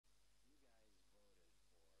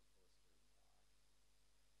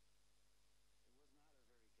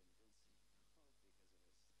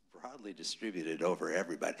broadly distributed over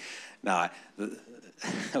everybody. Now,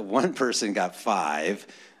 one person got 5,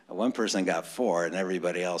 one person got 4, and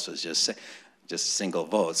everybody else was just single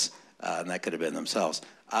votes, and that could have been themselves.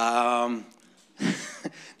 Now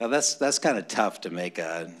that's kind of tough to make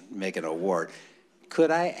an award.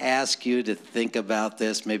 Could I ask you to think about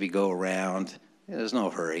this? Maybe go around. There's no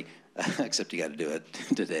hurry, except you got to do it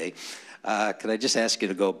today. Could I just ask you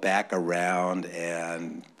to go back around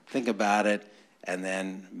and think about it, and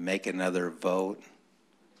then make another vote?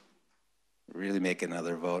 Really make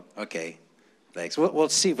another vote? Okay, thanks. We'll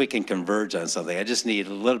see if we can converge on something. I just need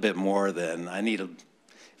a little bit more than I need.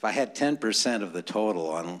 If I had 10% of the total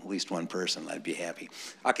on at least one person, I'd be happy.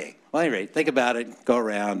 Okay, well, at any rate, think about it, go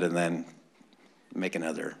around, and then make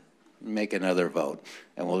another vote.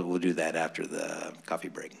 And we'll do that after the coffee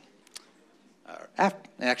break.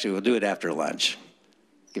 Actually, we'll do it after lunch.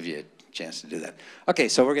 Give you a chance to do that. Okay,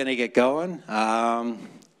 so we're going to get going.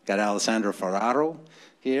 Got Alessandro Ferraro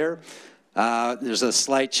here. There's a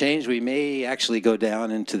slight change. We may actually go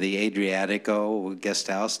down into the Adriatico guest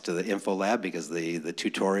house to the Info Lab because the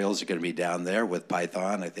tutorials are going to be down there with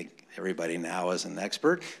Python. I think everybody now is an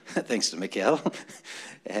expert, thanks to Mikhail.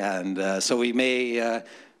 And so we may,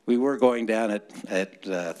 we were going down at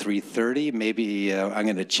 3:30. Maybe I'm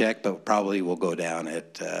going to check, but probably we'll go down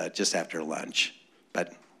at just after lunch.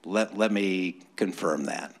 But let me confirm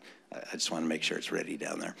that. I just want to make sure it's ready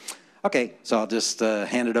down there. Okay, so I'll just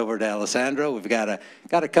hand it over to Alessandro. We've got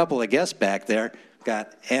a couple of guests back there. We've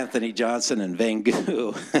got Anthony Johnson and Van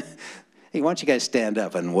Goo. Hey, why don't you guys stand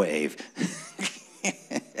up and wave?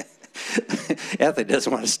 Anthony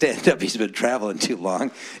doesn't want to stand up. He's been traveling too long.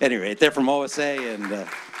 Anyway, they're from OSA,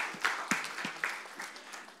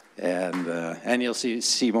 and you'll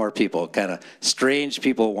see more people, kind of strange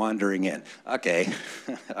people wandering in. Okay,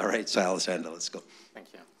 all right, so Alessandro, let's go. Thank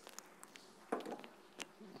you.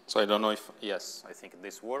 So I don't know if, yes, I think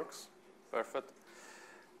this works. Perfect.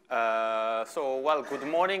 Well, good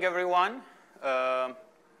morning, everyone.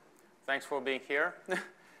 Thanks for being here.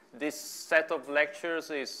 This set of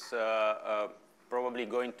lectures is probably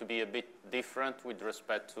going to be a bit different with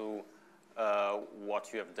respect to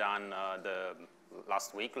what you have done the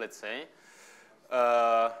last week, let's say.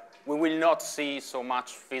 We will not see so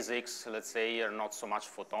much physics, let's say, or not so much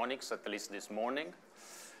photonics, at least this morning.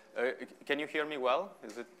 Can you hear me well?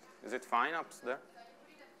 Is it fine up there?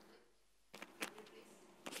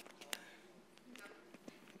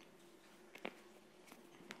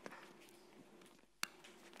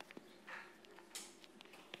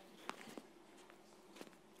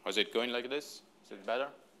 Is it going like this? Is it better?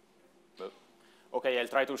 Okay, I'll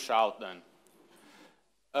try to shout then.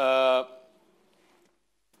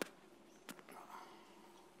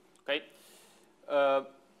 Okay.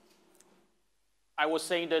 I was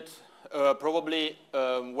saying that probably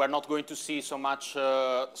we're not going to see so much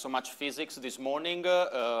physics this morning.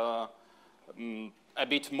 A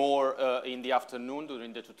bit more in the afternoon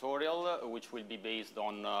during the tutorial, which will be based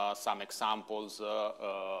on some examples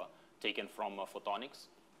taken from photonics.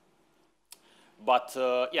 But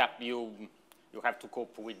yeah, you have to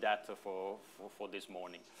cope with that for this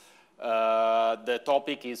morning. The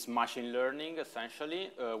topic is machine learning,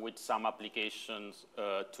 essentially, with some applications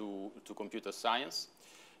to computer science.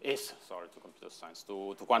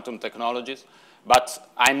 To quantum technologies. But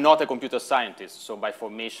I'm not a computer scientist, so by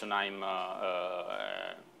formation I'm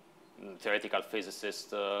a theoretical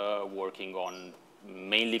physicist working on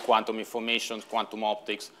mainly quantum information, quantum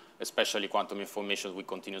optics, especially quantum information with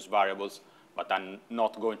continuous variables. But I'm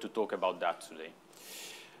not going to talk about that today.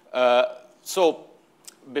 So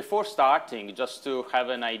before starting, just to have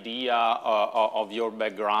an idea of your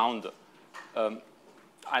background,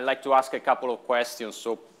 I'd like to ask a couple of questions.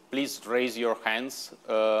 So please raise your hands,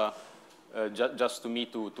 just to me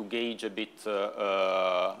to gauge a bit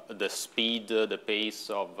the speed, the pace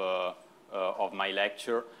of my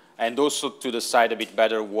lecture, and also to decide a bit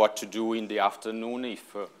better what to do in the afternoon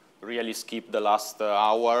if really skip the last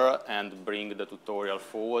hour and bring the tutorial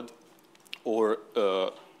forward, or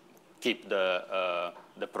keep the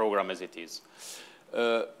program as it is.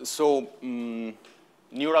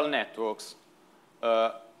 Neural networks.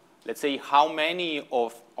 Let's say, how many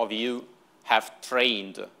of you have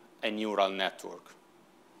trained a neural network?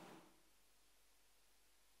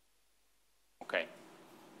 Okay,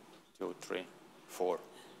 2, 3, 4.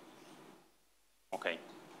 Okay.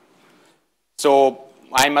 So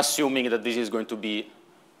I'm assuming that this is going to be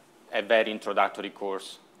a very introductory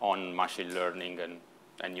course on machine learning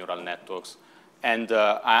and neural networks. And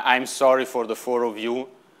I'm sorry for the 4 of you,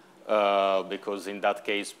 because in that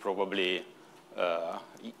case, probably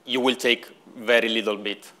you will take very little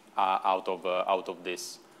bit out of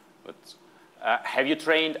this. But have you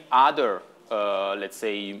trained other, let's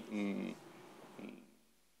say,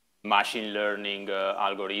 machine learning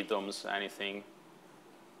algorithms, anything?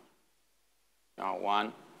 No,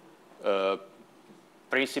 one.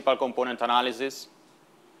 Principal component analysis?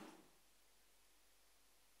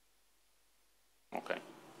 Okay.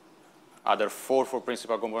 Other 4 for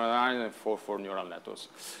principal component analysis and 4 for neural networks.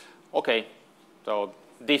 Okay, so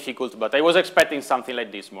difficult, but I was expecting something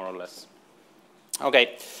like this, more or less.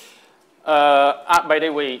 Okay. By the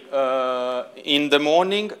way, in the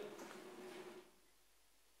morning,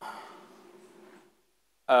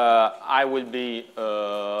 I will be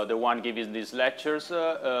the one giving these lectures.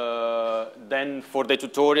 Then for the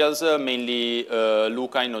tutorials, mainly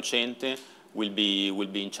Luca Innocente will be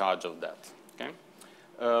in charge of that. Okay?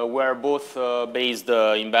 We're both based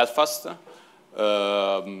in Belfast,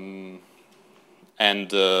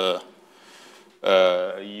 and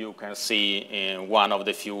you can see in one of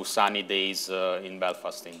the few sunny days in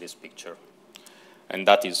Belfast in this picture. And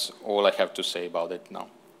that is all I have to say about it now.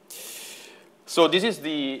 So this is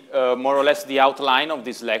the, more or less the outline of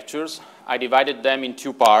these lectures. I divided them in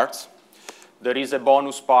 2 parts. There is a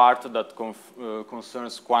bonus part that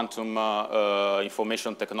concerns quantum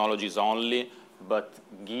information technologies only, but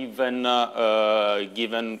given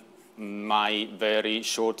my very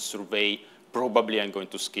short survey, probably I'm going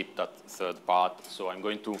to skip that 3rd part. So I'm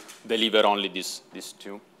going to deliver only these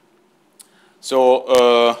 2.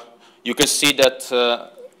 So you can see that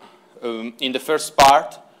in the first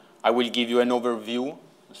part, I will give you an overview,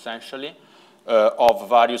 essentially, of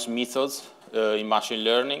various methods in machine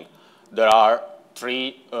learning. There are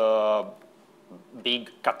 3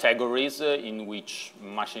 big categories in which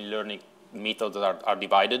machine learning methods are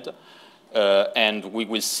divided. And we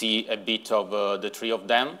will see a bit of the 3 of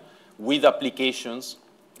them with applications,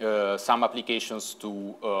 some applications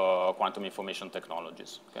to quantum information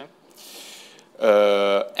technologies. Okay?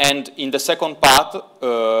 And in the second part,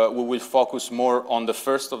 we will focus more on the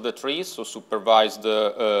first of the 3, so supervised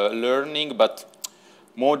learning, but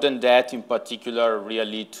more than that, in particular,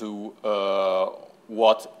 really to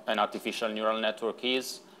what an artificial neural network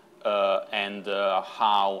is and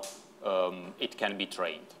how it can be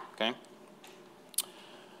trained. Okay?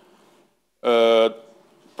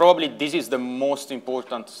 Probably this is the most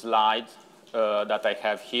important slide that I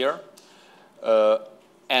have here.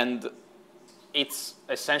 And it's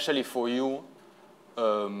essentially for you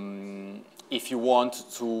if you want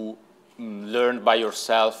to learn by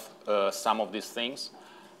yourself some of these things.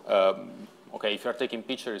 Okay, if you're taking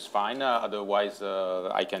pictures, fine. Otherwise,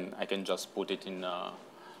 I can just put it in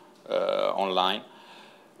online.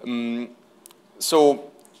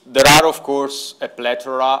 So there are, of course, a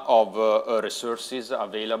plethora of resources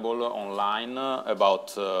available online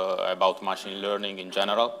about machine learning in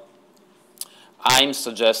general. I'm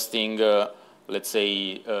suggesting, let's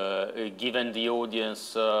say, given the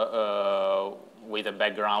audience with a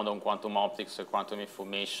background on quantum optics or quantum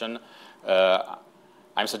information,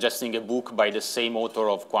 I'm suggesting a book by the same author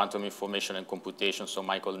of Quantum Information and Computation, so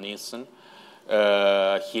Michael Nielsen.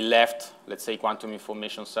 He left, let's say, quantum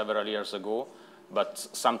information several years ago, but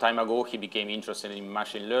some time ago he became interested in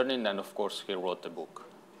machine learning, and of course he wrote a book.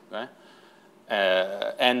 Okay?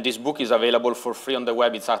 And this book is available for free on the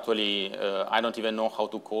web. It's actually, I don't even know how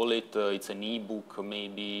to call it. It's an e-book,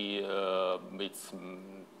 maybe.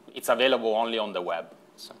 It's available only on the web,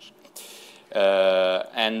 essentially.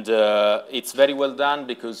 And it's very well done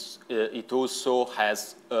because it also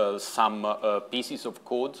has some pieces of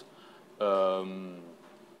code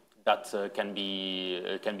that can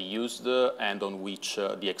be used and on which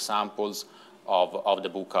the examples of the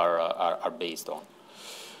book are based on.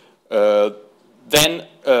 Then,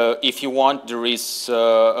 if you want, there is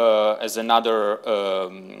as another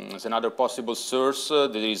possible source,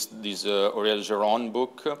 there is this Aurel Geron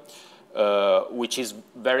book, which is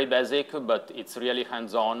very basic, but it's really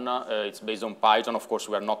hands-on. It's based on Python. Of course,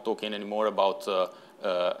 we are not talking anymore about a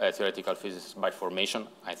theoretical physics by formation,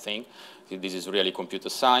 I think. This is really computer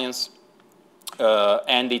science.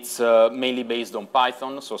 And it's mainly based on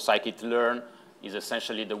Python. So scikit-learn is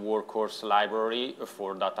essentially the workhorse library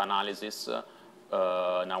for data analysis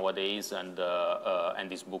nowadays, and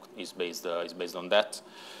this book is based on that.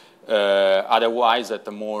 Otherwise, at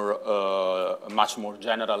a much more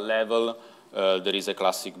general level, there is a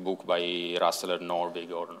classic book by Russell and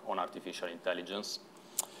Norvig on artificial intelligence.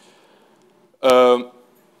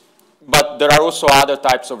 But there are also other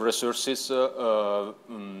types of resources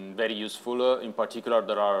very useful. In particular,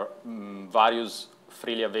 there are various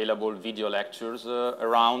freely available video lectures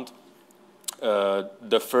around.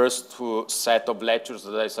 The first set of lectures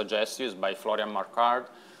that I suggest you is by Florian Marquardt.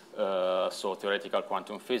 so theoretical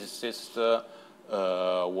quantum physicist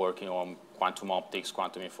working on quantum optics,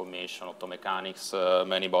 quantum information, optomechanics,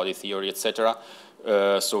 many-body theory, etc.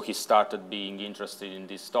 So he started being interested in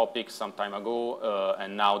this topic some time ago,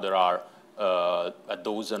 and now there are a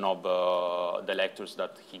dozen of the lectures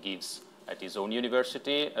that he gives at his own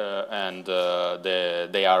university, and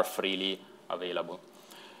they are freely available.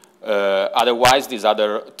 Otherwise, these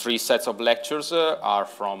other 3 sets of lectures are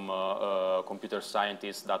from computer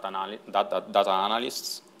scientists, data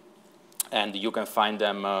analysts, and you can find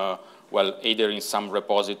them, well, either in some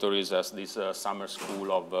repositories as this summer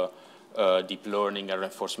school of deep learning and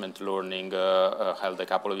reinforcement learning held a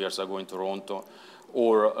couple of years ago in Toronto,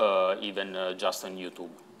 or even just on YouTube.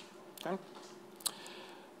 Okay?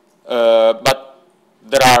 But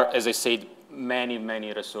there are, as I said, many,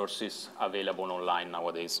 many resources available online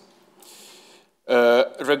nowadays.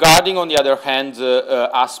 Regarding, on the other hand,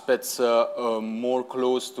 aspects more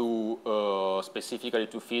close to specifically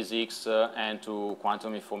to physics and to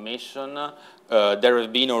quantum information, there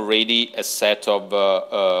have been already a set of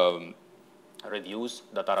reviews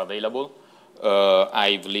that are available.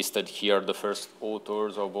 I've listed here the first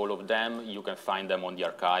authors of all of them. You can find them on the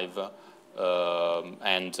archive.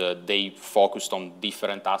 And they focused on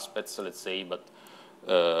different aspects, let's say, but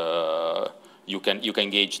you can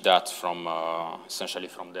gauge that from essentially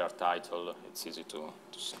from their title. It's easy to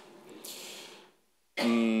see.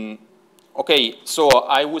 Okay, so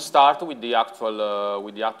I will start with the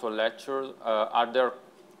actual lecture. Are there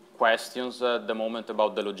questions at the moment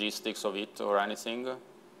about the logistics of it or anything?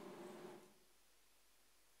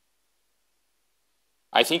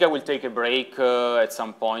 I think I will take a break at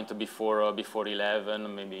some point before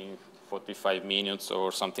 11, maybe 45 minutes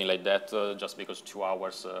or something like that, just because 2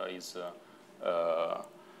 hours is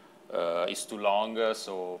too long.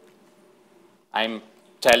 So I'm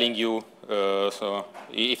telling you, so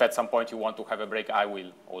if at some point you want to have a break, I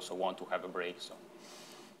will also want to have a break. So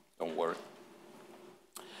don't worry.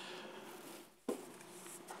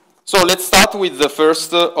 So let's start with the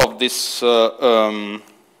first of this.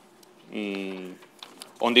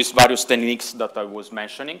 On these various techniques that I was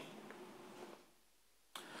mentioning.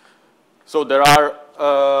 So there are,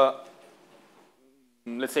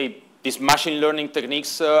 let's say, these machine learning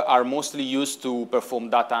techniques are mostly used to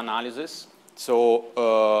perform data analysis.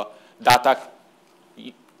 So data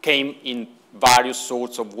came in various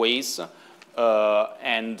sorts of ways,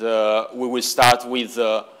 and we will start with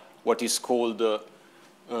what is called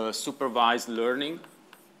supervised learning.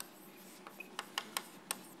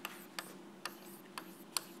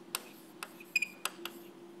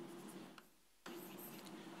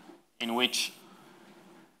 In which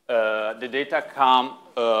the data come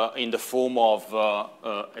in the form of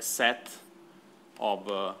a set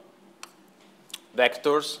of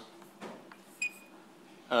vectors,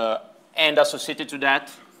 and associated to that,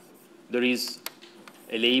 there is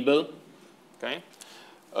a label. Okay,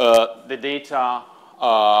 the data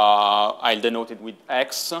I'll denote it with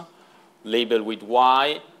X, label with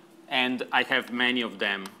Y, and I have many of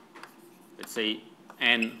them. Let's say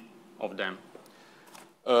N of them.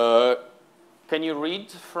 Can you read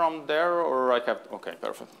from there, or I have? Okay,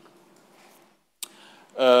 perfect.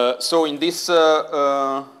 So in this,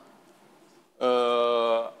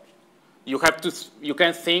 you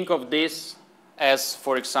can think of this as,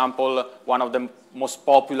 for example, one of the most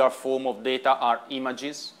popular form of data are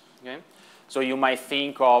images. Okay, so you might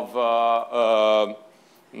think of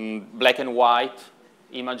black and white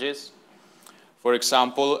images, for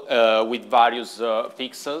example, with various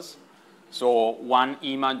pixels. So one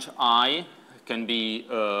image I can be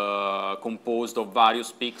composed of various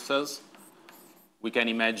pixels. We can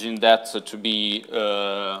imagine that to be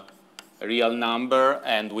a real number,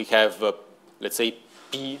 and we have, let's say,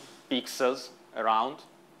 p pixels around.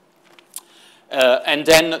 And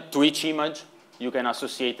then to each image, you can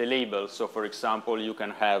associate a label. So for example, you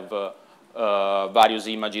can have various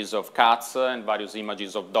images of cats and various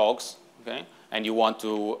images of dogs, okay? And you want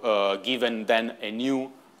to, given then a new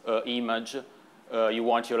image, you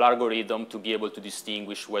want your algorithm to be able to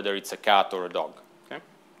distinguish whether it's a cat or a dog. Okay?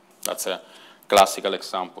 That's a classical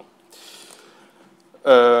example.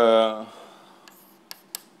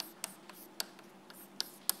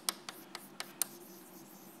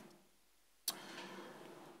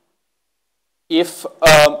 If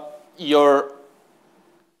your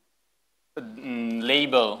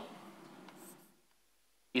label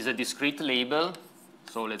is a discrete label,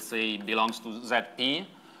 so let's say it belongs to ZP,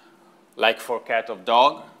 like for cat of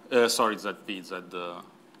dog, sorry, ZP,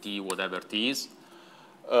 T, whatever T is,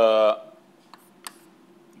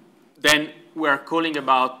 then we're talking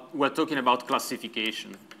about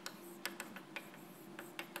classification.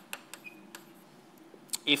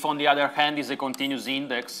 If, on the other hand, is a continuous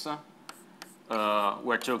index,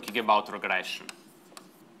 we're talking about regression.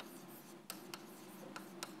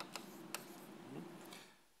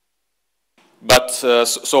 But,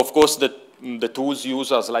 so of course, the tools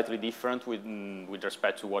used are slightly different with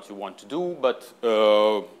respect to what you want to do, but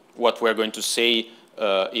what we're going to say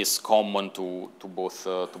is common to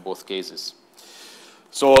both cases.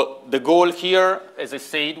 So the goal here, as I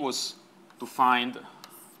said, was to find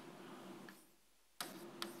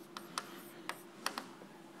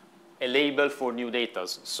a label for new data.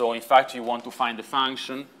 So in fact, you want to find a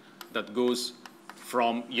function that goes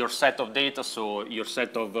from your set of data, so your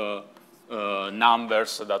set of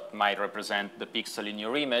numbers that might represent the pixel in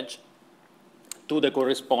your image, to the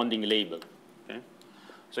corresponding label. Okay?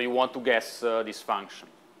 So you want to guess this function,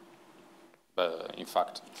 in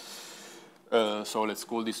fact. So let's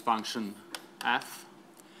call this function f.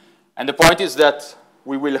 And the point is that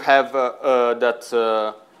we will have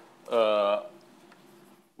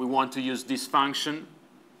we want to use this function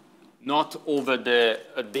not over the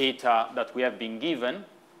data that we have been given,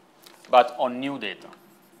 but on new data.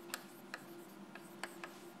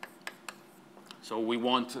 So we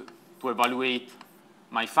want to evaluate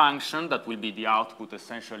my function, that will be the output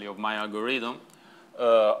essentially of my algorithm,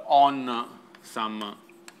 on some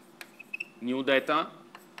new data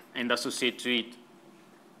and associate to it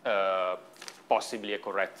possibly a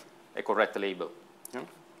correct label. Yeah?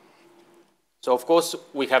 So of course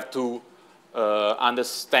we have to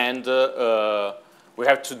understand, we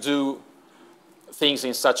have to do things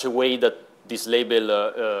in such a way that this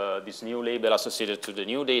label, this new label associated to the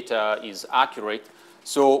new data is accurate.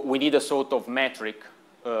 So we need a sort of metric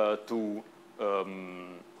to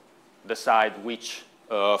decide which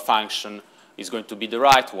function is going to be the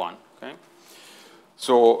right one. Okay?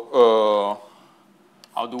 So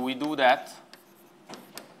how do we do that?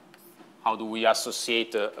 How do we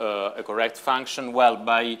associate a correct function? Well,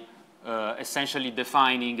 by essentially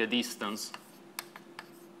defining a distance,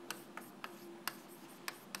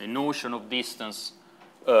 a notion of distance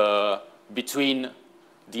between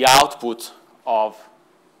the output of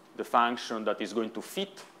the function that is going to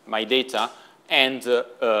fit my data and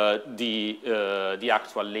the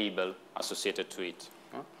actual label associated to it.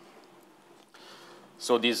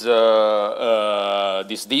 So this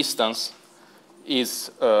distance is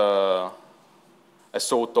a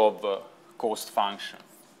sort of cost function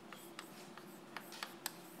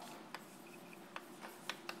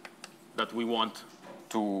that we want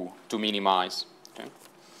to minimize. Okay?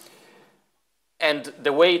 And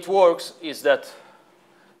the way it works is that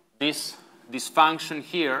this function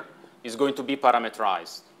here is going to be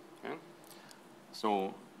parameterized. Okay?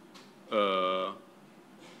 So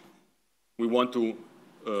we want to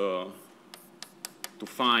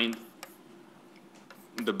find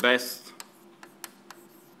the best,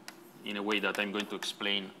 in a way that I'm going to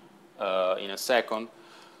explain in a second,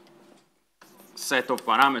 set of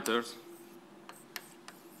parameters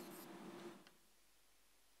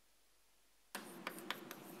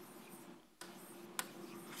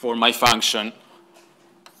for my function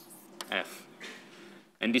f.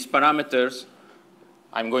 And these parameters,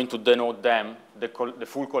 I'm going to denote them, the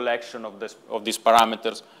full collection of these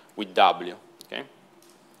parameters, with w. Okay?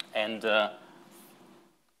 And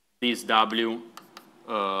these w,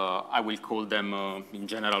 I will call them in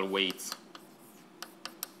general weights.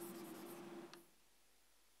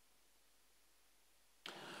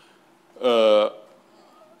 So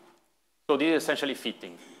this is essentially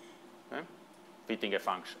fitting. Okay? Fitting a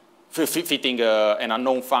function, fitting an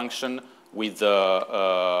unknown function with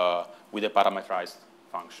a parameterized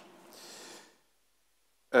function.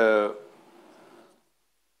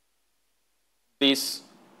 These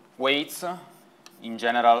weights, in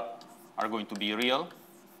general, are going to be real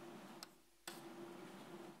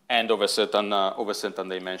and of a certain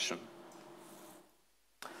dimension.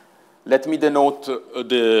 Let me denote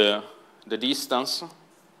the distance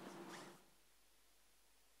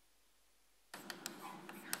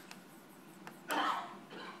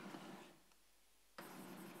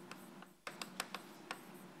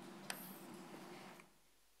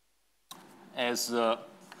as a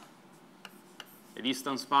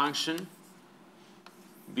distance function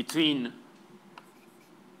between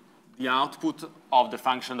the output of the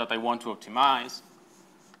function that I want to optimize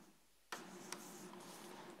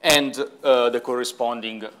and the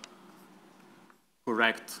corresponding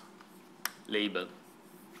correct label.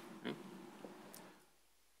 Okay?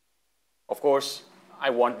 Of course, I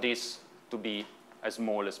want this to be as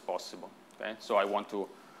small as possible. Okay? So I want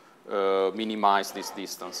to minimize this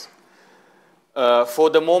distance. For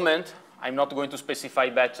the moment, I'm not going to specify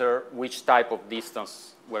better which type of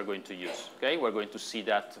distance we're going to use. Okay, we're going to see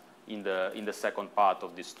that in the second part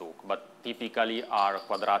of this talk. But typically are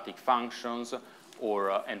quadratic functions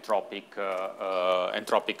or entropic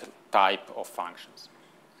type of functions.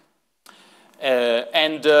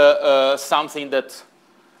 Something that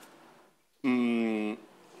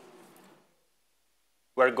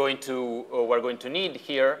we're going to need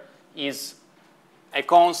here is a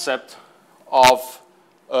concept of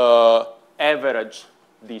average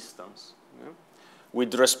distance, yeah,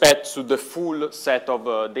 with respect to the full set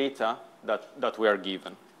of data that we are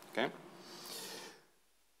given. Okay.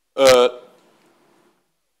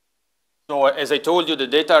 So as I told you, the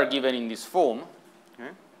data are given in this form,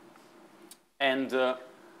 okay? And the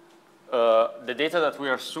data that we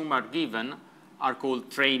assume are given are called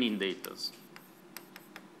training data.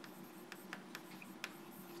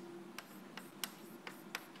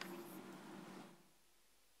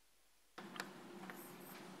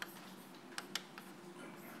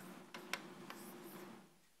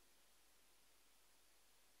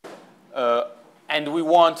 And we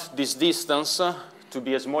want this distance to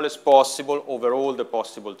be as small as possible over all the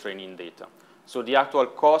possible training data. So the actual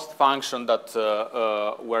cost function that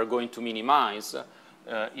we're going to minimize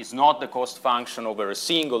is not the cost function over a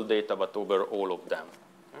single data, but over all of them.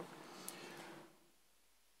 Okay?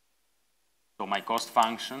 So my cost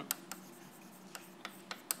function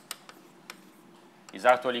is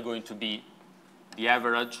actually going to be the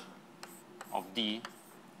average of D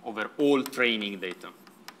over all training data.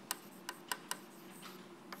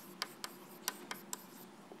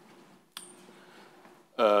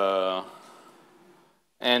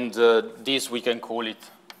 This we can call it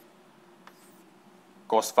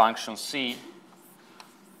cost function C,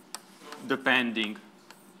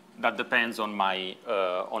 that depends on my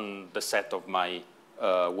on the set of my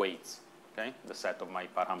weights, okay, the set of my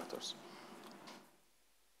parameters.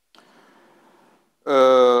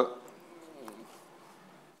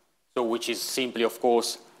 So which is simply, of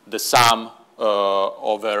course, the sum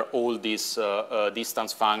over all this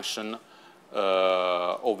distance function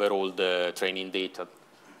over all the training data,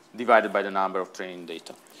 divided by the number of training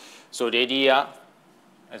data. So the idea,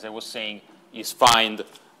 as I was saying, is find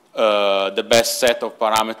the best set of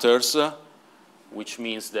parameters, which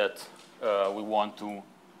means that we want to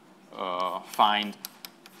find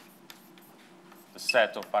the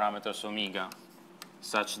set of parameters omega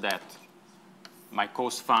such that my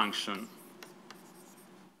cost function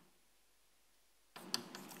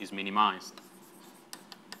is minimized.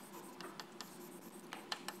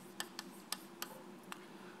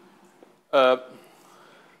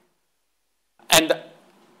 And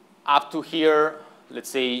up to here, let's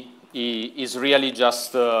say, is really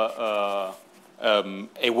just a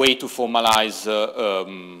way to formalize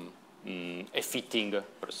a fitting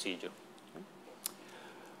procedure.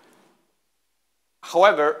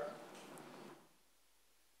 However,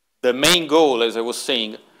 the main goal, as I was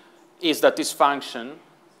saying, is that this function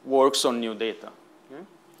works on new data. Okay?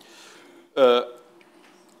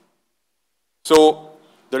 So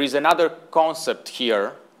there is another concept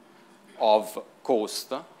here of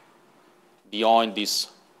cost beyond this,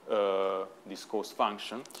 this cost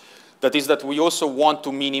function. That is that we also want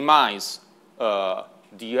to minimize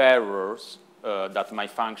the errors that my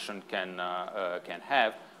function can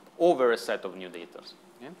have over a set of new data.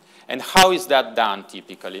 Okay? And how is that done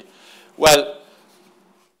typically? Well,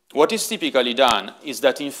 what is typically done is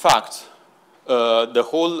that, in fact, the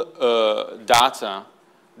whole data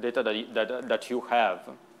that you have,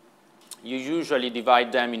 you usually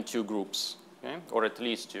divide them in two groups, okay? Or at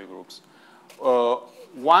least two groups.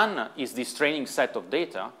 One is this training set of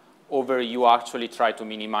data, over you actually try to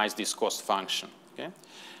minimize this cost function. Okay?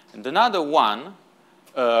 And another one,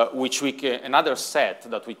 another set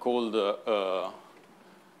that we call the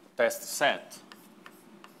test set,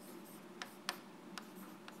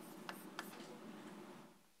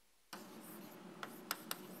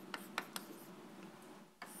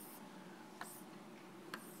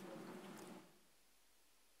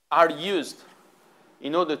 are used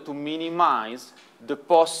in order to minimize the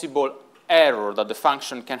possible error that the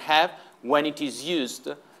function can have when it is used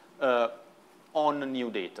on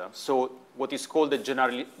new data. So what is called the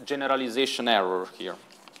generalization error here.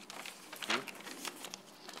 Okay.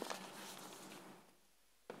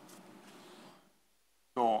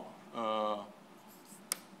 So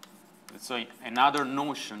let's say another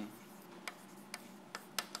notion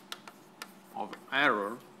of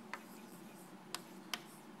error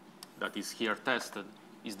that is here tested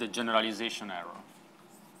is the generalization error.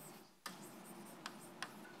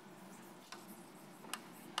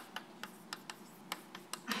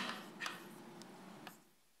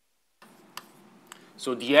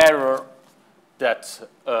 So the error that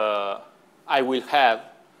I will have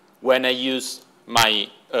when I use my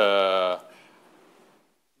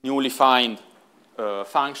newly defined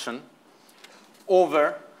function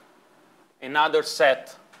over another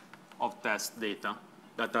set of test data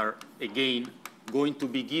that are, again, going to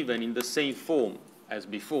be given in the same form as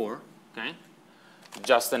before, okay?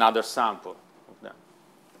 Just another sample of them.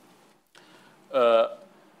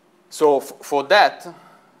 So for that,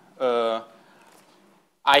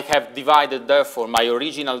 I have divided, therefore, my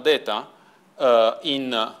original data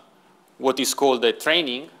in what is called the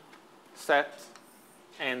training set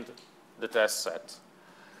and the test set.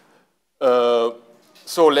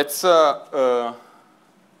 So let's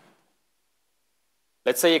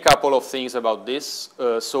say a couple of things about this.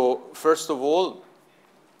 So first of all,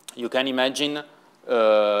 you can imagine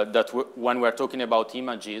that when we're talking about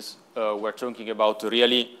images, we're talking about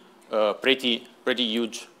really pretty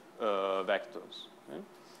huge vectors.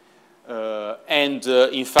 And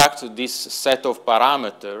in fact, this set of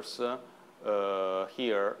parameters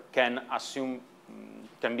here can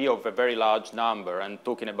be of a very large number, and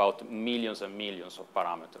talking about millions and millions of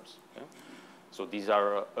parameters. Okay? So these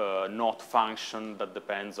are not functions that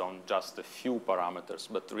depends on just a few parameters,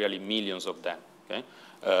 but really millions of them. Okay?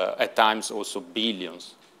 At times also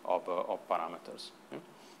billions of parameters.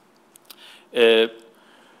 Okay?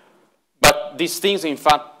 But these things, in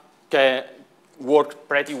fact, work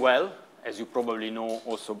pretty well, as you probably know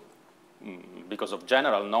also because of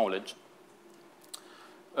general knowledge.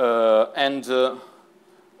 So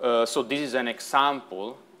this is an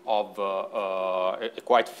example of a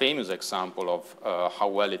quite famous example of how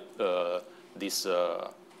well these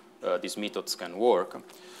methods can work.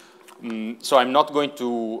 So I'm not going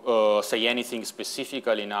to say anything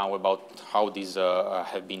specifically now about how these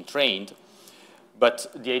have been trained, but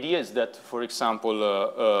the idea is that, for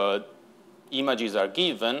example, images are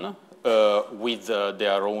given with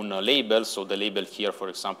their own labels. So the label here, for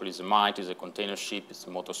example, is a mite, is a container ship, it's a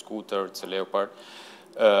motor scooter, it's a leopard.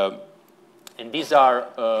 And these are,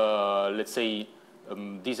 let's say,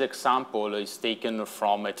 this example is taken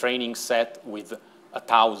from a training set with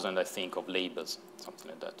 1,000, I think, of labels, something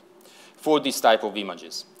like that, for this type of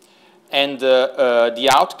images. And the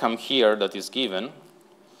outcome here that is given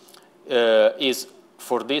is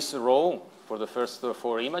for this row, for the first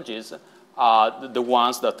 4 images, the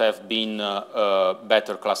ones that have been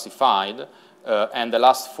better classified, and the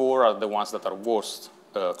last 4 are the ones that are worst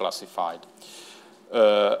classified.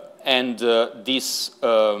 These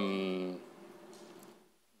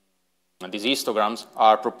histograms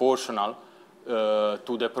are proportional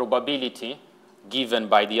to the probability given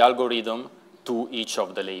by the algorithm to each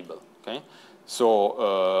of the label. Okay?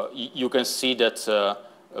 So you can see that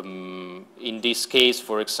in this case,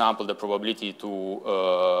 for example, the probability to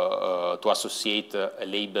associate a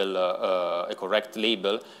label, a correct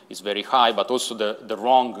label, is very high, but also the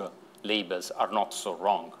wrong labels are not so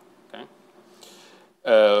wrong. Okay?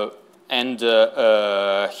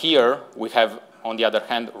 Here we have, on the other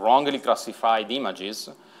hand, wrongly classified images,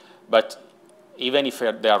 but even if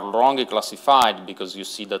they are wrongly classified, because you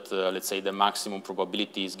see that, let's say, the maximum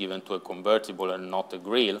probability is given to a convertible and not a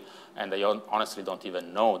grill, and I honestly don't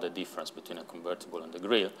even know the difference between a convertible and a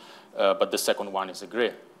grill, but the second one is a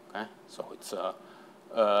grill. Okay? So it's,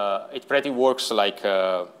 it pretty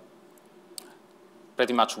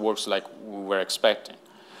much works like we were expecting.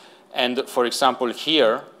 And for example,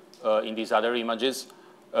 here, in these other images,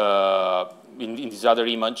 in this other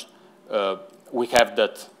image, we have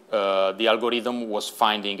that the algorithm was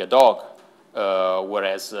finding a dog,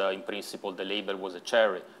 whereas in principle the label was a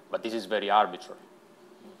cherry. But this is very arbitrary.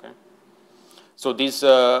 Okay? So this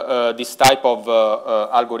type of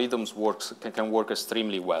algorithms can work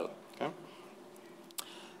extremely well. Okay?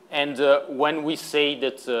 And when we say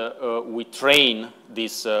that we train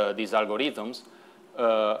these algorithms,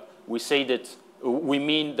 we say that we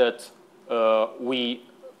mean that we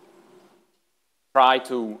try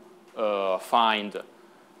to find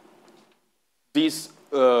this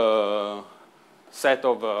set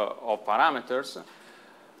of parameters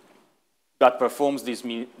that performs this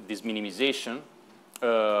minimization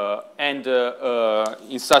and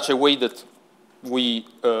in such a way that we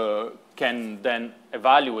can then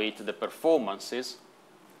evaluate the performances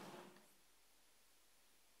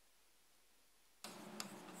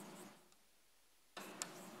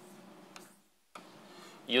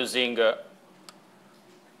using,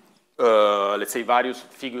 let's say, various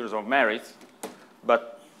figures of merit,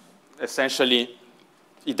 but essentially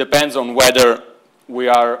it depends on whether we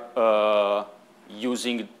are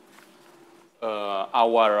using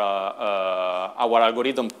our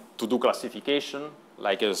algorithm to do classification,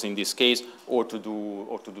 like as in this case, or to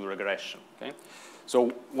do regression. Okay? So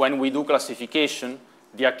when we do classification,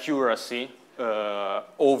 the accuracy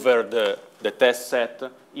over the test set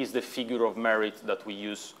is the figure of merit that we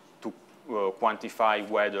use to quantify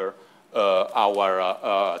whether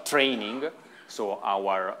our training, so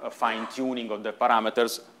our fine-tuning of the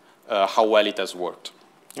parameters, how well it has worked.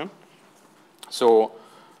 Yeah? So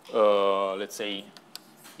let's say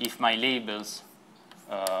if my labels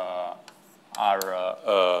are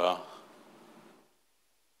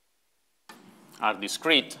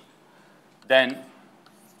discrete, then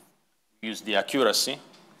use the accuracy.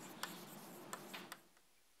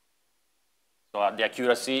 So the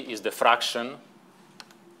accuracy is the fraction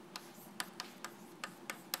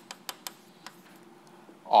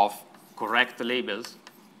of correct labels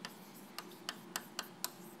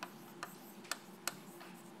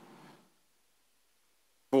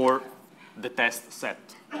for the test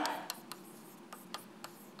set.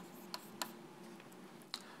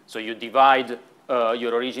 So you divide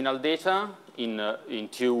your original data in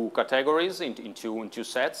two categories, in two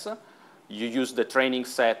sets. You use the training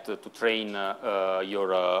set to train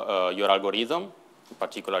your algorithm, in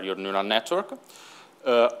particular your neural network.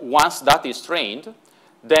 Once that is trained,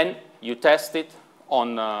 then you test it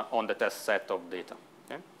on the test set of data.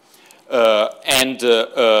 Okay? And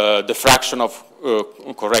the fraction of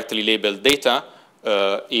correctly labeled data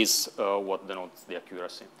is what denotes the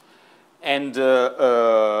accuracy. And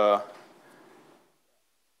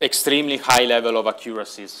extremely high level of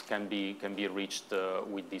accuracies can be reached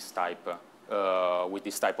with this type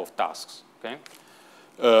of tasks. Okay,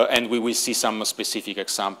 and we will see some specific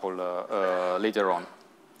example later on.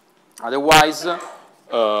 Otherwise,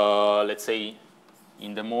 let's say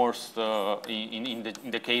in the most in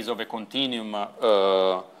the case of a continuum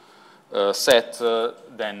set,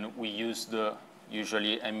 then we use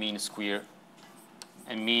usually a mean square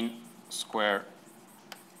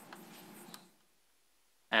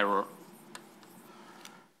error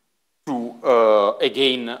to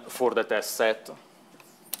again for the test set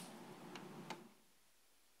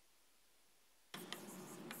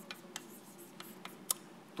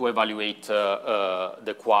to evaluate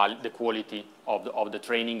the quality of the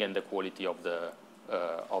training and the quality of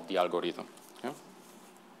the algorithm. Okay?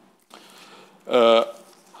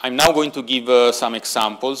 I'm now going to give some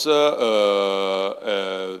examples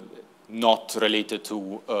not related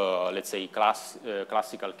to, let's say,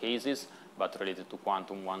 classical cases, but related to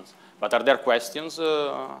quantum ones. But are there questions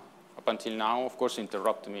up until now? Of course,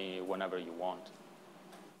 interrupt me whenever you want.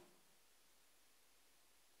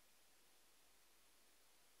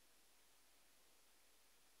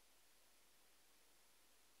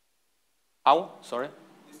 How? Sorry?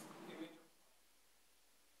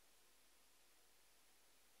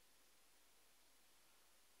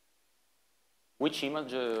 Which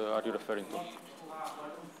image are you referring to?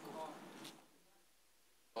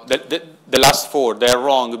 The last four, they're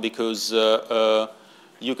wrong because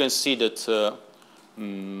you can see that,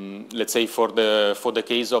 let's say for the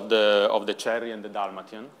case of the cherry and the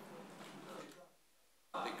Dalmatian,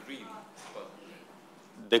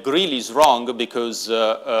 the grill is wrong because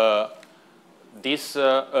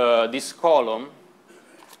this column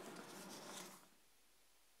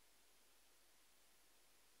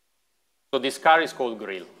so this car is called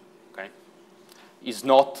grill, okay? Is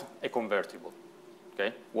not a convertible,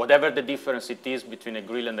 okay? Whatever the difference it is between a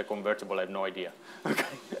grill and a convertible, I have no idea, okay?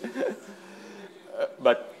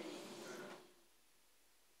 But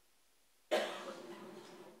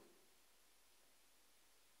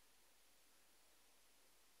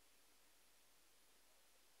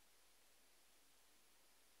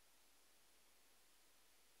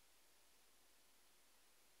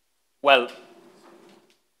well,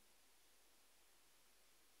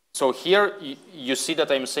 so here you see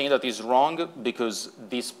that I'm saying that is wrong because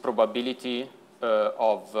this probability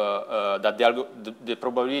of that the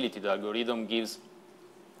probability the algorithm gives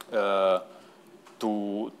to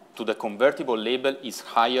the convertible label is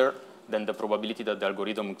higher than the probability that the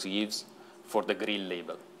algorithm gives for the grill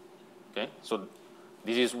label. Okay, so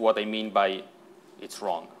this is what I mean by it's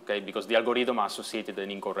wrong. Okay, because the algorithm associated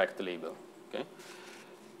an incorrect label. Okay,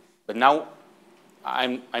 but now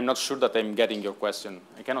I'm not sure that I'm getting your question.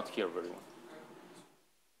 I cannot hear very well.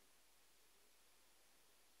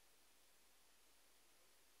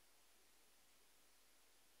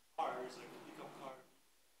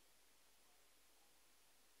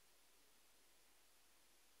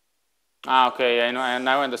 Ah, okay. I know. I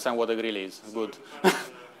now understand what a grill is. Good.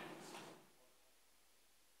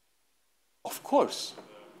 Of course.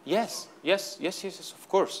 Yes. Of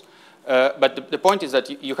course. But the point is that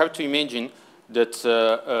you have to imagine that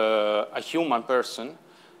a human person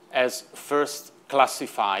has first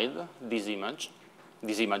classified these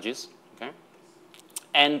images, okay,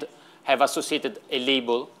 and have associated a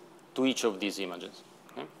label to each of these images.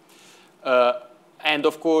 Okay? And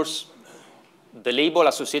of course, the label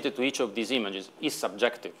associated to each of these images is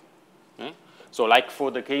subjective. Okay? So like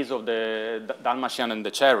for the case of the Dalmatian and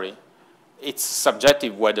the cherry, it's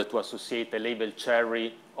subjective whether to associate a label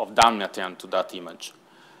cherry of Dalmatian to that image.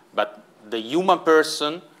 But the human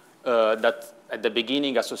person that at the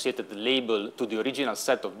beginning associated the label to the original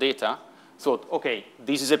set of data thought, okay,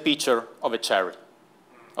 this is a picture of a cherry,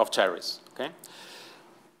 of cherries. Okay?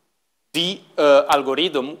 The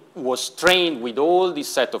algorithm was trained with all this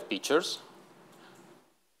set of pictures,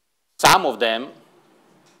 some of them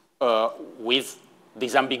with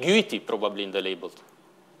this ambiguity probably in the label.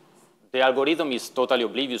 The algorithm is totally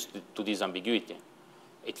oblivious to this ambiguity.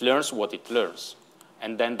 It learns what it learns,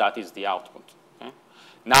 and then that is the output. Okay?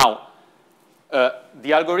 Now,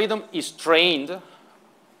 the algorithm is trained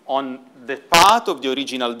on the part of the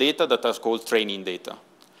original data that is called training data.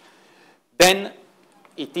 Then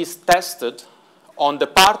it is tested on the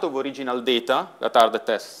part of original data that are the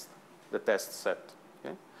test set.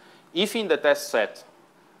 Okay? If in the test set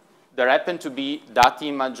there happen to be that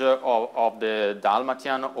image of the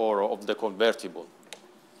Dalmatian or of the convertible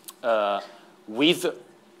with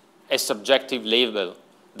a subjective label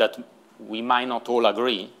that we might not all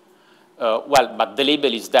agree, well, but the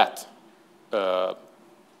label is that,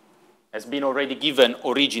 has been already given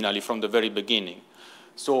originally from the very beginning.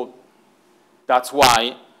 So that's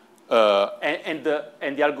why, the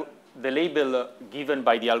label given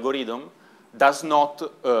by the algorithm does not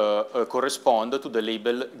correspond to the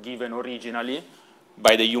label given originally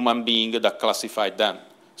by the human being that classified them.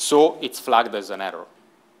 So it's flagged as an error.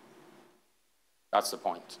 That's the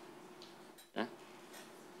point. Okay?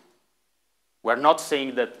 We're not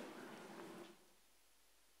saying that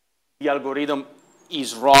the algorithm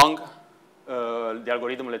is wrong. The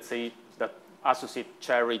algorithm, let's say, that associates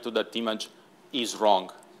cherry to that image is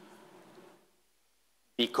wrong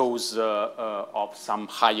because of some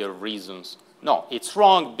higher reasons. No, it's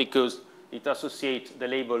wrong because it associates the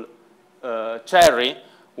label cherry,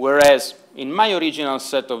 whereas in my original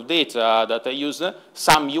set of data that I used,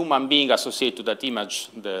 some human being associated to that image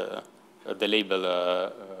the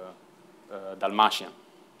label Dalmatian.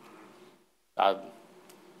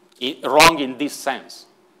 Wrong in this sense,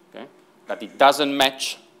 okay? That it doesn't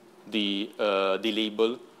match the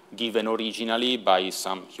label given originally by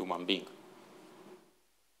some human being.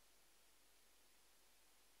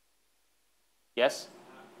 Yes?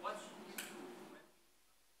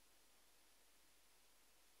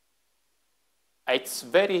 It's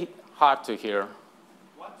very hard to hear.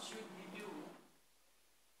 What should we do?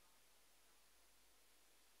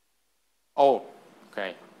 Oh,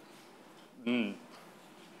 okay.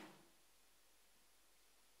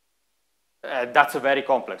 That's a very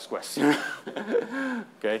complex question.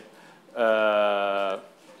 Okay.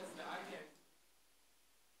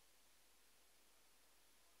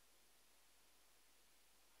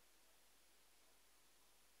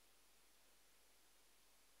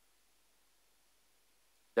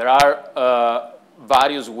 There are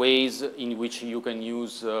various ways in which you can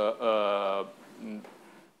use the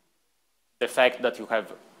fact that you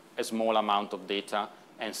have a small amount of data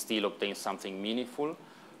and still obtain something meaningful.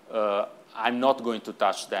 I'm not going to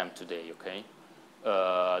touch them today, okay?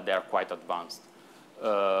 They are quite advanced.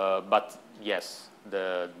 But yes,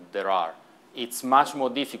 there are. It's much more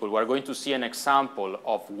difficult. We're going to see an example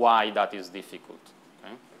of why that is difficult.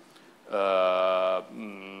 Okay?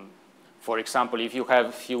 For example, if you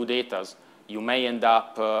have few data, you may end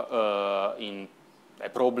up in a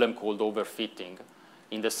problem called overfitting,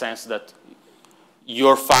 in the sense that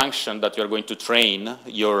your function that you're going to train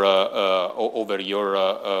your, over your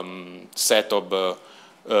set of,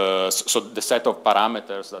 so the set of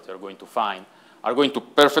parameters that you're going to find are going to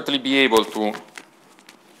perfectly be able to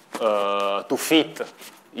fit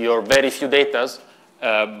your very few data,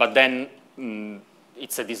 but then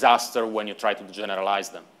it's a disaster when you try to generalize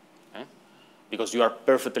them. Okay? Because you are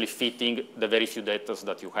perfectly fitting the very few data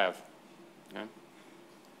that you have. Okay?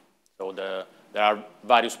 So there are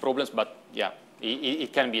various problems, but yeah,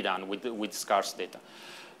 it can be done with scarce data.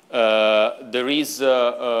 There is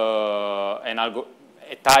a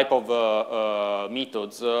type of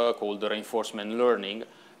methods called reinforcement learning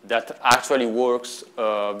that actually works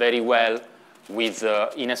very well with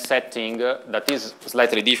in a setting that is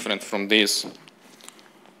slightly different from this.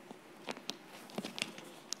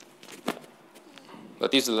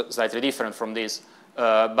 That is slightly different from this,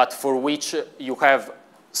 but for which you have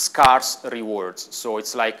scarce rewards. So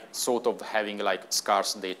it's like sort of having like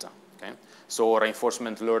scarce data. Okay? So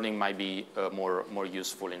reinforcement learning might be more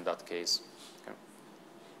useful in that case. Okay?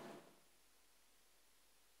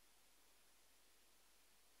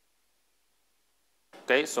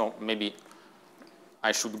 Okay, so maybe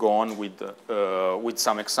I should go on with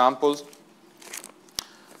some examples.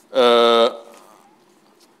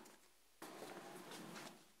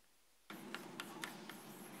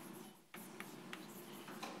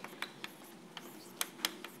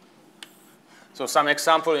 So some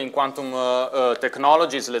example in quantum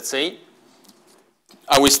technologies, let's say.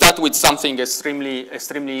 I will start with something extremely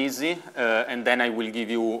easy, and then I will give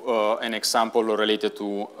you an example related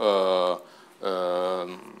to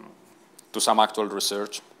some actual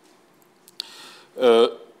research.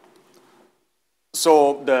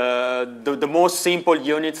 So the most simple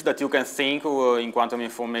unit that you can think in quantum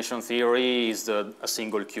information theory is a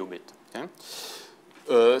single qubit.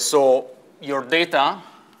 Okay? So your data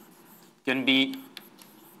can be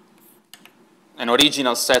an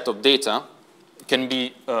original set of data, can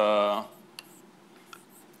be a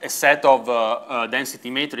set of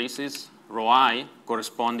density matrices, rho I,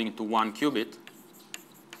 corresponding to 1 qubit.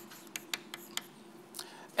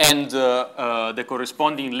 And the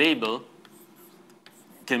corresponding label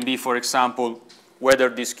can be, for example, whether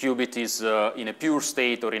this qubit is in a pure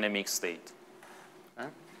state or in a mixed state. Okay?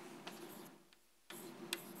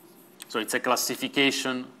 So it's a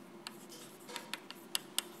classification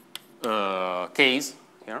case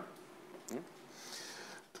here.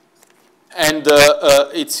 And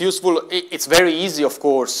it's useful, it's very easy, of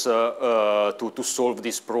course, to solve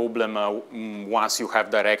this problem once you have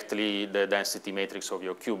directly the density matrix of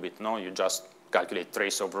your qubit. No? You just calculate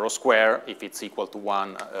trace of rho square. If it's equal to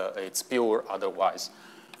 1, it's pure. Otherwise,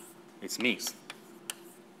 it's mixed.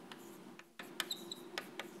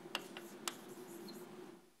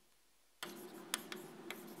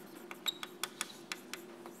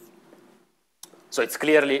 So it's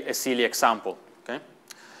clearly a silly example, okay?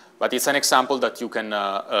 But it's an example that you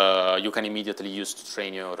can immediately use to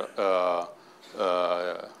train your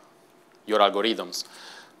algorithms.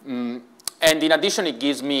 And in addition, it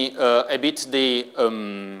gives me a bit the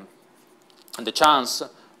chance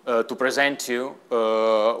to present you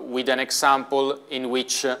with an example in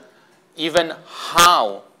which even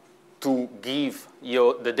how to give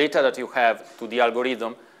the data that you have to the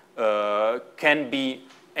algorithm can be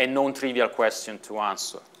a non-trivial question to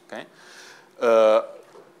answer. Okay?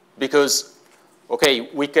 Because, okay,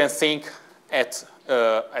 we can think at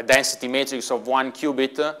a density matrix of 1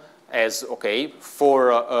 qubit as, okay,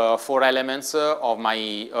 four elements of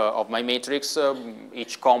my matrix,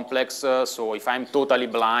 each complex. So if I'm totally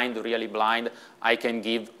blind, really blind, I can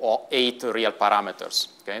give 8 real parameters,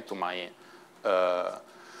 okay, to my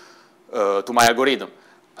algorithm.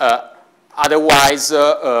 Otherwise,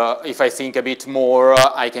 if I think a bit more,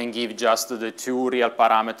 I can give just the 2 real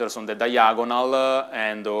parameters on the diagonal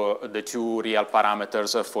and the 2 real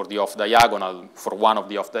parameters for the off-diagonal, for one of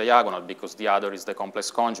the off-diagonal, because the other is the complex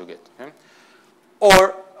conjugate. Okay?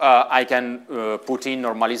 Or I can put in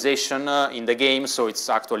normalization in the game, so it's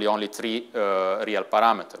actually only 3 real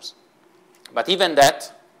parameters. But even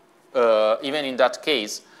that, even in that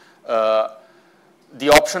case, the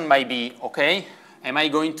option might be, okay, am I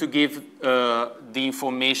going to give the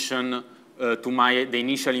information the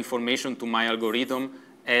initial information to my algorithm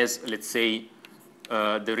as, let's say,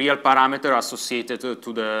 the real parameter associated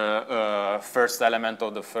to the first element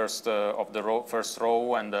of the first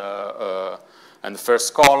row and the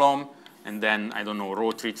first column, and then I don't know,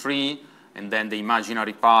 row 3, 3, and then the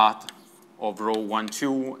imaginary part of row 1,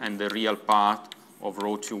 2, and the real part of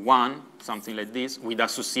row 2, 1, something like this, with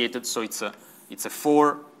associated. So it's a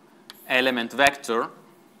 4-element vector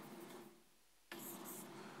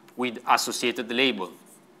with associated label.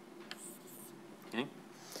 Okay?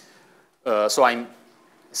 So I'm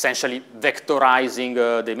essentially vectorizing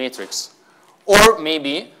the matrix. Or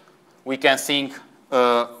maybe we can think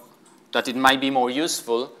that it might be more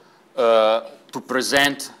useful to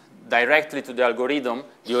present directly to the algorithm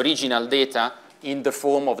the original data in the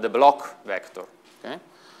form of the block vector. Okay?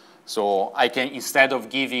 So I can, instead of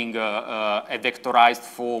giving a vectorized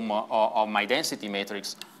form of my density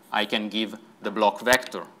matrix, I can give the block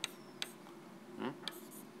vector.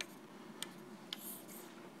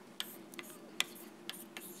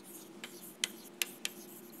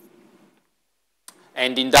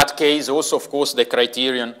 And in that case, also, of course, the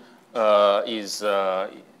criterion is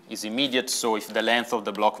immediate. So if the length of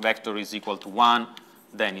the block vector is equal to 1,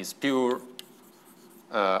 then it's pure.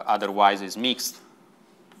 Otherwise, it's mixed.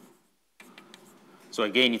 So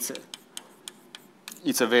again,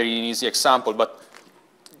 it's a very easy example. But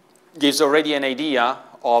gives already an idea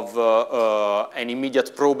of an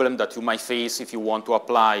immediate problem that you might face if you want to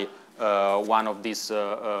apply one of these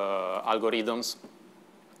algorithms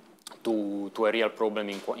to a real problem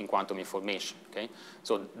in quantum information. Okay,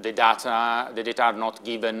 so the data are not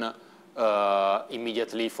given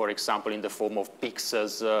immediately, for example, in the form of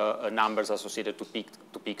pixels, numbers associated to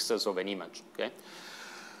pixels of an image. Okay,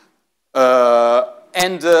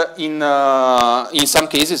 and in some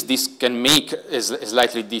cases, this can make a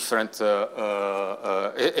slightly different,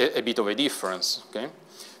 a bit of a difference. Okay,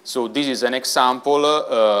 so this is an example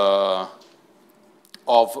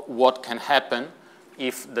of what can happen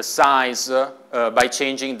if the size, by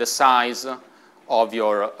changing the size of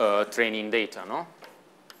your training data, no?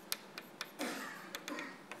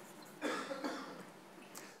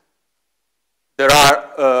 There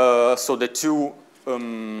are, so the two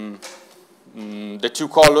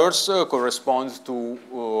colors correspond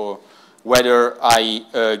to whether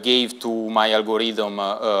I gave to my algorithm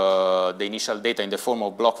the initial data in the form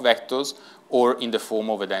of block vectors or in the form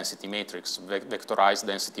of a density matrix, vectorized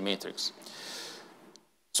density matrix.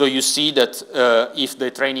 So you see that if the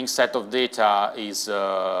training set of data is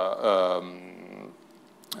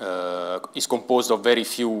composed of very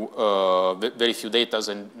few data,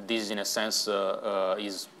 and this, in a sense,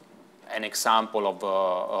 is an example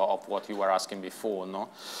of what you were asking before. No,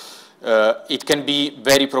 it can be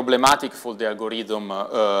very problematic for the algorithm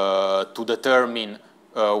to determine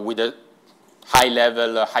with a high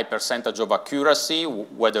level, high percentage of accuracy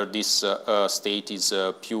whether this state is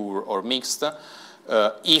pure or mixed.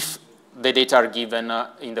 If the data are given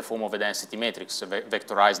in the form of a density matrix, a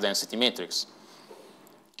vectorized density matrix.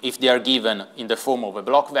 If they are given in the form of a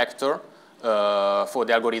block vector, for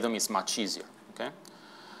the algorithm it's much easier. Okay?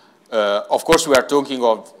 Of course, we are talking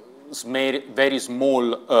of very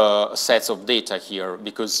small sets of data here,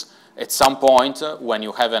 because at some point, when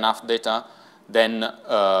you have enough data, then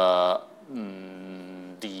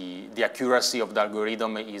the accuracy of the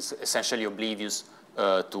algorithm is essentially oblivious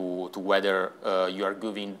to whether you are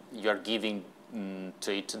giving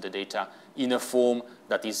to it the data in a form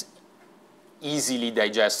that is easily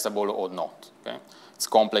digestible or not. Okay? It's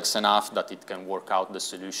complex enough that it can work out the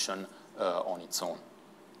solution on its own.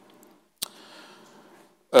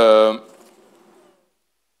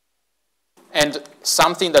 And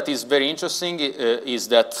something that is very interesting is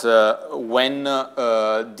that when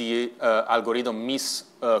the algorithm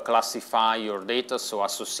misclassify your data, so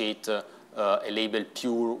associate a label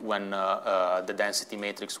pure when the density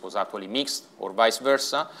matrix was actually mixed, or vice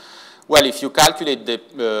versa. Well, if you calculate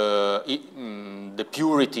the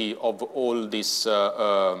purity of all this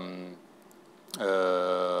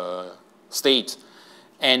state,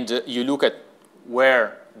 and you look at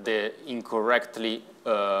where the incorrectly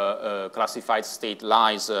classified state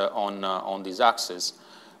lies on this axis,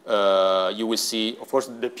 you will see, of course,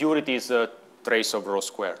 the purity is a trace of rho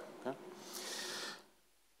squared. Okay?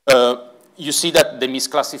 You see that the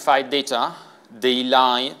misclassified data, they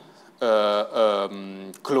lie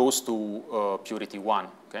close to purity 1,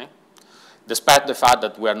 okay? Despite the fact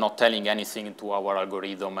that we are not telling anything to our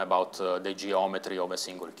algorithm about the geometry of a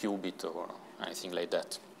single qubit or anything like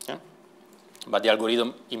that. Okay? But the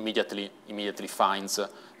algorithm immediately finds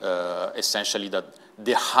essentially that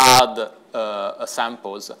the hard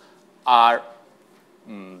samples are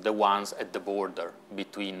the ones at the border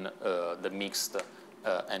between the mixed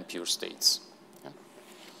and pure states.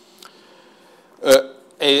 Okay?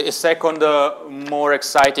 A second, more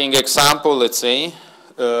exciting example, let's say,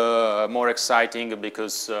 more exciting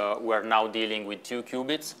because we're now dealing with 2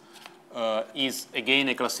 qubits, is again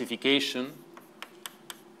a classification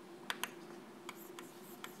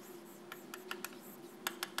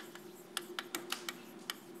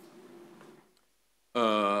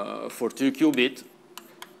for 2 qubit.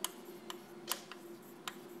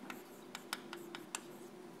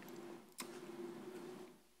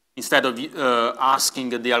 Instead of asking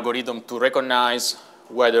the algorithm to recognize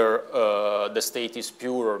whether the state is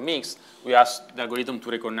pure or mixed, we ask the algorithm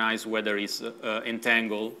to recognize whether it's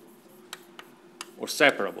entangled or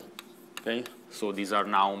separable. Okay? So these are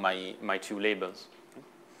now my 2 labels.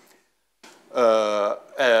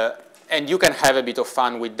 And you can have a bit of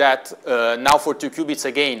fun with that. Now for 2 qubits,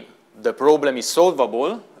 again, the problem is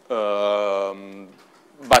solvable,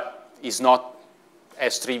 but it's not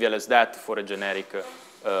as trivial as that for a generic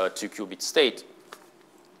 2-qubit state.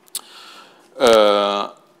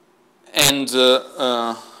 I'm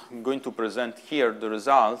going to present here the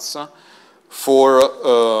results for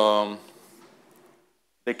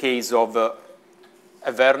the case of a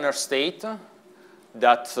Werner state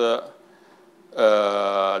that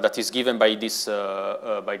that is given by this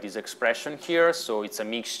expression here. So it's a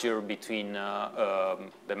mixture between the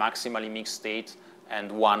maximally mixed state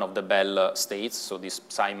and one of the Bell states. So this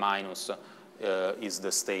psi minus is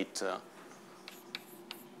the state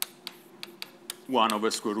 1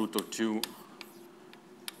 over square root of 2,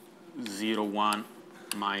 0, 1,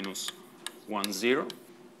 minus 1, 0.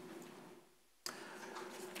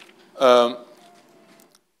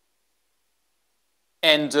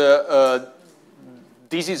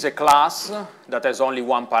 This is a class that has only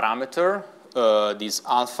one parameter, this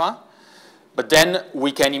alpha. But then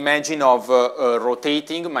we can imagine of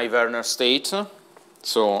rotating my Werner state.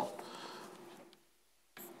 So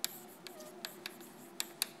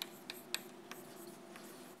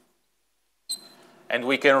and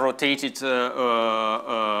we can rotate it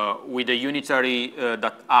with a unitary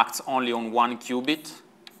that acts only on one qubit.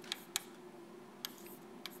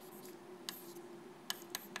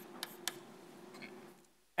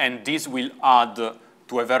 And this will add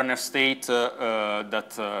to a Werner state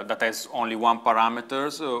that has only one parameter.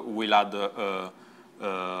 We'll add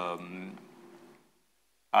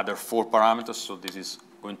other 4 parameters. So this is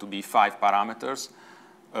going to be 5 parameters.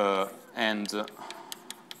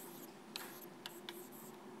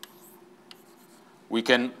 We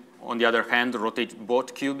can, on the other hand, rotate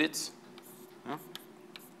both qubits.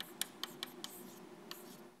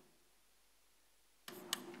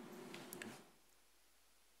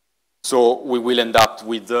 So we will end up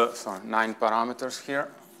with 9 parameters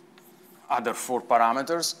here, other 4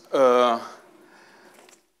 parameters.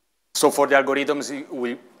 So for the algorithms, it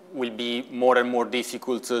will be more and more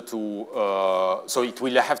difficult so it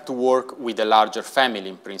will have to work with a larger family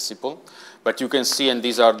in principle. But you can see, and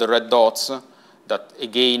these are the red dots, that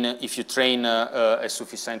again, if you train a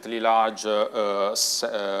sufficiently large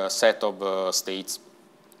set of states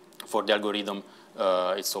for the algorithm,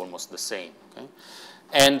 it's almost the same. Okay?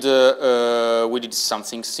 And we did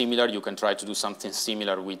something similar. You can try to do something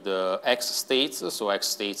similar with the X states. So X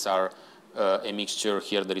states are a mixture.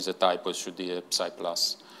 Here there is a typo. It should be a psi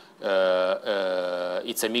plus.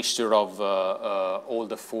 It's a mixture of all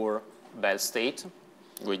the 4 Bell states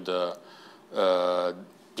with the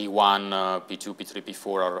P1, P2, P3,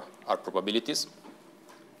 P4 are probabilities.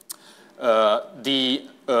 The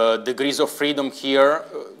degrees of freedom here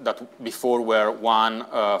that before were 1,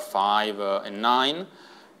 5, and 9.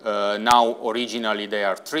 Now, originally, they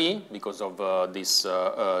are 3 because of these 3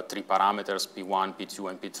 parameters, P1, P2,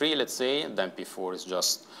 and P3, let's say. And then P4 is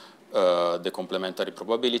just the complementary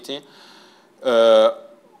probability.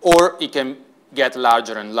 Or it can get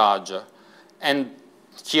larger and larger. And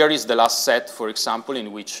here is the last set, for example,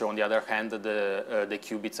 in which, on the other hand, the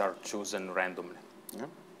qubits are chosen randomly. Yeah?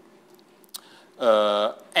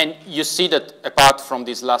 And you see that apart from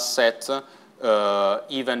this last set,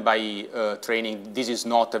 even by training, this is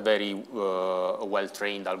not a very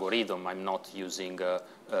well-trained algorithm. I'm not using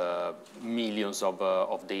millions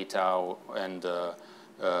of data and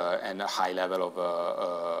a high level of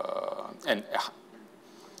and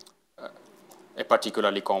a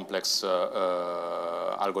particularly complex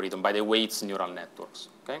algorithm. By the way, it's neural networks.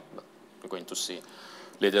 Okay, but we're going to see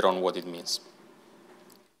later on what it means.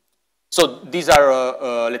 So these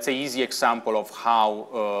are, let's say, easy example of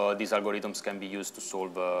how these algorithms can be used to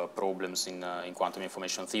solve problems in quantum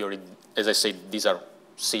information theory. As I said, these are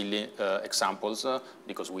silly examples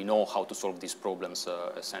because we know how to solve these problems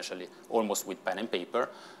essentially almost with pen and paper,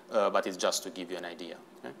 but it's just to give you an idea.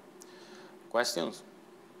 Okay? Questions?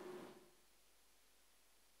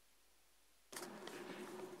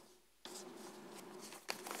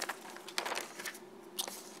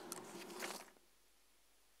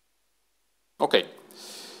 Okay.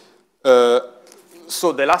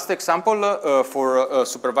 So the last example for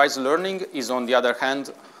supervised learning is, on the other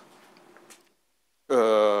hand,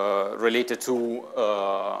 related to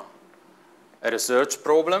a research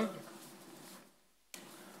problem.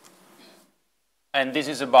 And this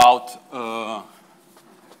is about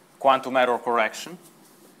quantum error correction.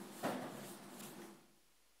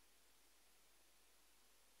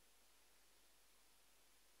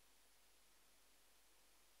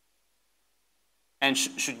 And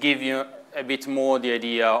should give you a bit more the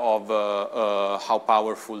idea of how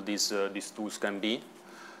powerful these tools can be.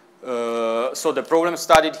 So the problem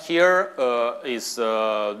studied here is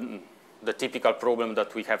the typical problem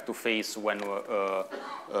that we have to face when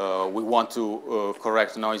we want to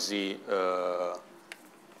correct noisy.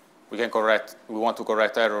 We want to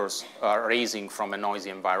correct errors arising from a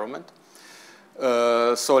noisy environment.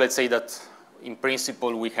 So let's say that in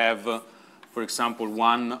principle we have. For example,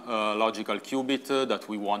 one logical qubit that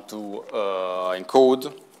we want to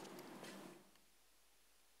encode.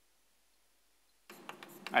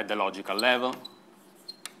 at the logical level.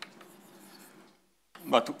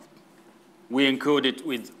 But we encode it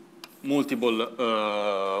with multiple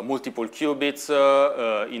qubits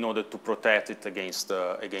in order to protect it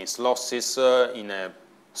against losses in a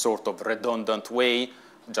sort of redundant way,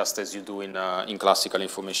 just as you do in classical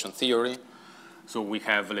information theory. So we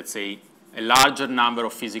have, let's say, a larger number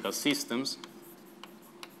of physical systems.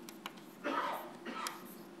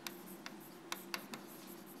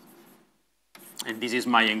 And this is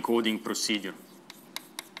my encoding procedure.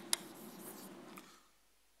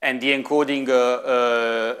 And the encoding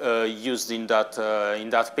used in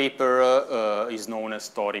that paper is known as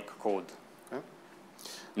toric code. Okay?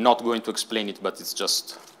 Not going to explain it, but it's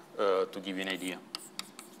just to give you an idea.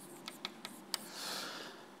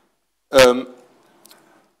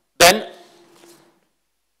 Then,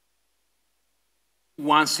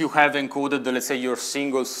 once you have encoded, let's say, your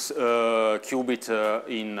single qubit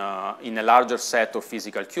in a larger set of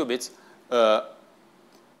physical qubits,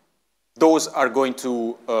 those are going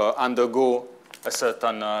to undergo a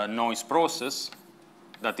certain noise process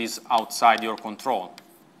that is outside your control.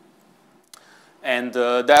 And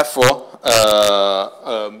therefore,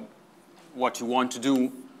 what you want to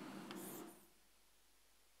do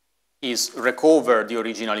is recover the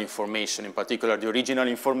original information, in particular the original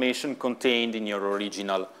information contained in your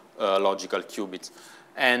original logical qubits.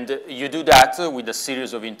 And you do that with a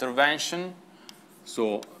series of interventions.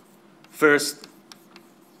 So first,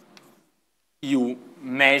 you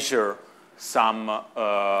measure some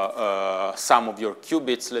of your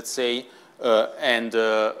qubits, let's say, and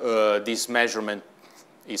this measurement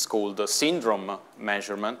is called the syndrome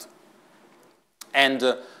measurement. And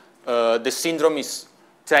the syndrome is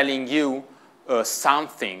telling you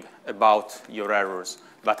something about your errors,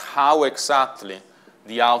 but how exactly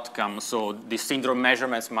the outcome. So the syndrome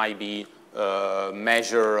measurements might be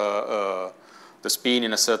measure the spin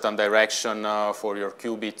in a certain direction for your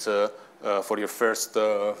qubit, for your first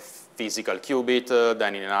physical qubit,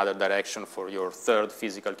 then in another direction for your third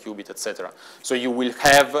physical qubit, etc. So you will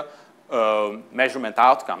have measurement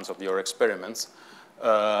outcomes of your experiments,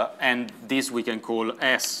 and this we can call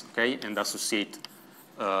S, okay, and associate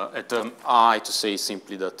a term I to say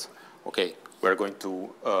simply that, okay, we're going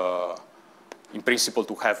to, in principle,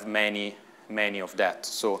 to have many of that.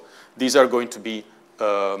 So these are going to be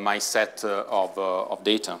my set of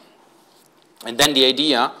data. And then the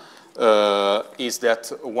idea is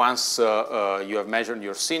that once you have measured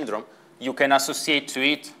your syndrome, you can associate to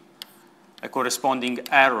it a corresponding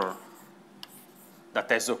error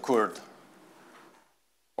that has occurred,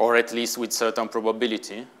 or at least with certain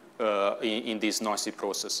probability in this noisy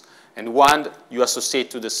process. And when you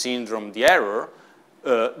associate to the syndrome the error,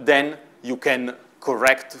 then you can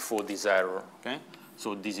correct for this error. Okay?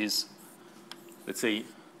 So this is, let's say,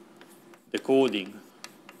 the coding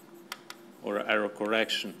or error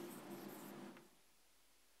correction.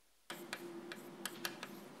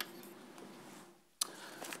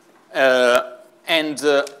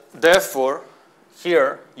 Therefore,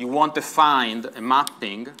 here you want to find a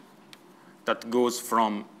mapping that goes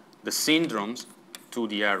from the syndromes to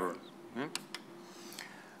the errors. Okay?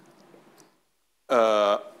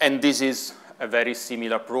 And this is a very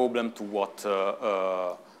similar problem to what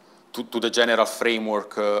to the general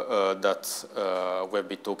framework that we've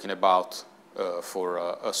been talking about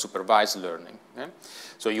for supervised learning. Okay?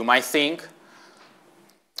 So you might think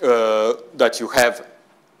that you have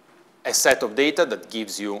a set of data that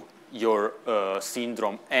gives you your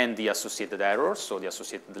syndrome and the associated errors, so the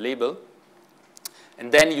associated label.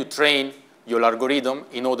 And then you train your algorithm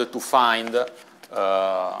in order to find the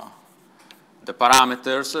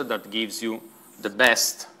parameters that gives you the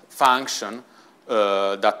best function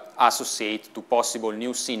that associate to possible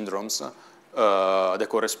new syndromes the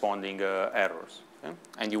corresponding errors. Okay?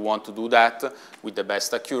 And you want to do that with the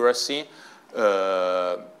best accuracy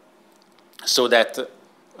so that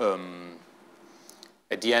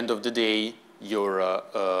at the end of the day,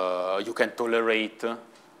 you can tolerate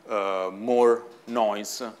more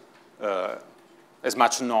noise, as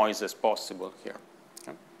much noise as possible here.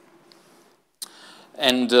 Okay?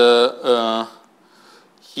 And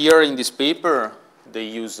here in this paper, they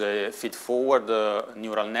use feed-forward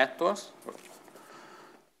neural networks.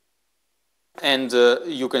 And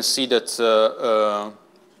you can see that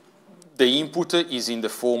the input is in the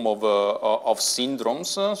form of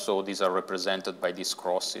syndromes, so these are represented by these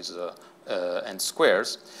crosses and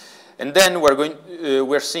squares. And then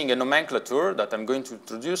we're seeing a nomenclature that I'm going to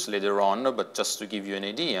introduce later on, but just to give you an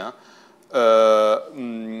idea,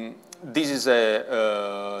 this is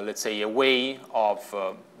let's say, a way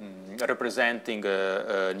of representing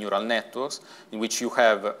neural networks in which you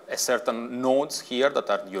have a certain nodes here that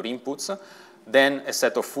are your inputs, then a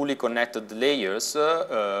set of fully connected layers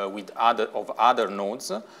with other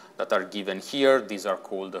nodes that are given here. These are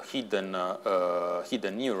called hidden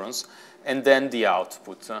neurons. And then the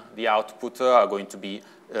output. The output are going to be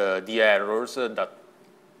the errors that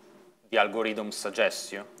the algorithm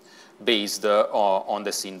suggests you based on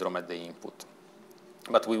the syndrome at the input.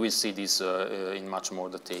 But we will see this in much more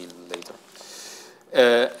detail later.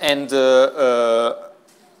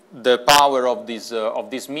 The power of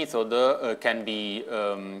this method can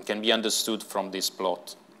be understood from this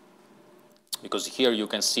plot, because here you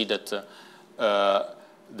can see that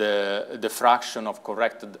the fraction of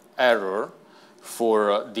corrected error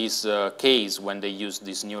for this case when they use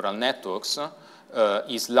these neural networks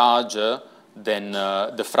is larger than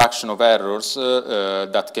the fraction of errors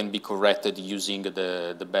that can be corrected using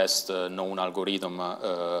the best known algorithm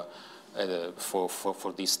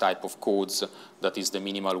for this type of codes, that is the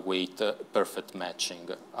minimal weight perfect matching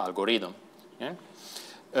algorithm, yeah?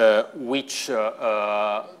 Which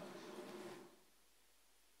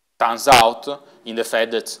turns out in the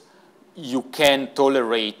fact that you can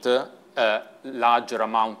tolerate a larger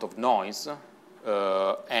amount of noise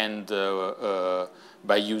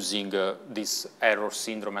by using this error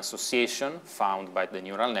syndrome association found by the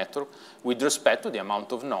neural network with respect to the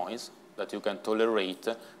amount of noise that you can tolerate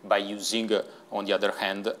by using, on the other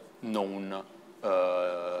hand, known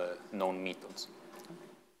methods.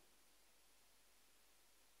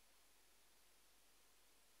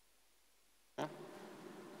 Okay.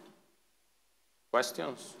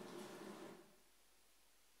 Questions?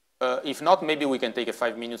 If not, maybe we can take a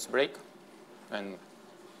 5 minutes break and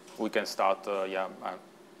we can start,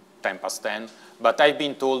 10 past 10. But I've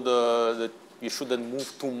been told that you shouldn't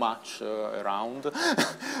move too much around.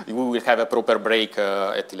 We will have a proper break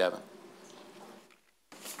at 11.